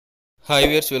Hi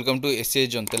viewers, welcome to SA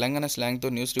zone. Telangana స్లాంగ్తో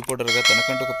news రిపోర్టర్గా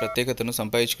తనకంటూ ఒక ప్రత్యేకతను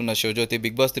సంపాదించుకున్న శివజ్యోతి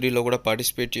బిగ్ బాస్ 3లో కూడా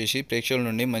పార్టిసిపేట్ చేసి ప్రేక్షకుల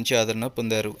నుండి మంచి ఆదరణ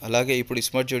పొందారు. అలాగే ఇప్పుడు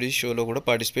ఇస్మార్ట్ జోడి షోలో కూడా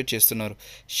పార్టిసిపేట్ చేస్తున్నారు.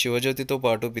 శివజ్యోతితో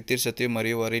పాటు బిథిరిసాthi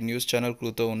మరియు వారి న్యూస్ ఛానల్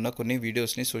క్రూతో ఉన్న కొన్ని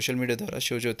వీడియోస్ని సోషల్ మీడియా ద్వారా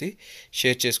శివజ్యోతి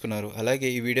షేర్ చేసుకున్నారు. అలాగే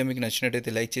ఈ వీడియో మీకు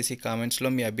నచ్చినట్టయితే లైక్ చేసి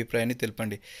కామెంట్స్లో మీ అభిప్రాయాన్ని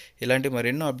తెలపండి. ఇలాంటి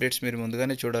మరెన్నో అప్డేట్స్ మీరు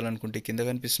ముందుగానే చూడాలనుకుంటే కింద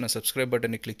కనిపిస్తున్న సబ్స్క్రైబ్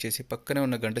బటన్ని క్లిక్ చేసి పక్కనే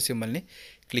ఉన్న గంట సింబల్ని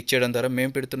క్లిక్ చేయడం ద్వారా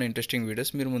మేము పెడుతున్న ఇంట్రెస్టింగ్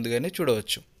వీడియోస్ మీరు ముందుగానే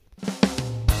చూడవచ్చు.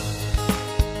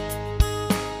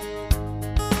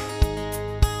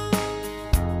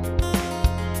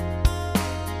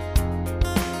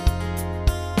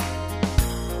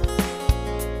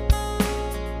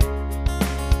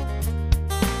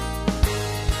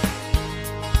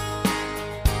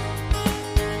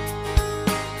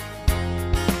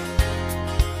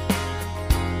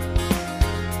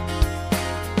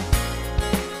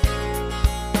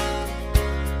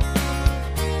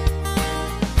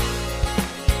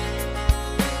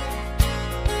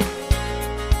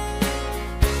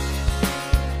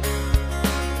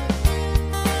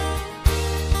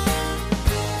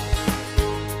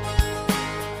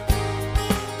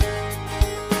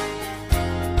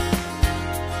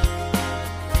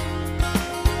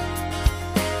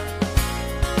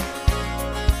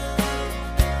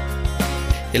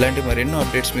 ఇలాంటి మరెన్నో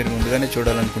అప్డేట్స్ మీరు ముందుగానే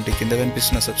చూడాలనుకుంటే కింద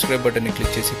కనిపిస్తున్న సబ్స్క్రైబ్ బటన్ని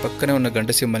క్లిక్ చేసి పక్కనే ఉన్న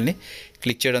గంట సింబల్ని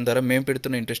క్లిక్ చేయడం ద్వారా మేము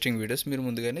పెడుతున్న ఇంట్రెస్టింగ్ వీడియోస్ మీరు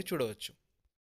ముందుగానే చూడవచ్చు.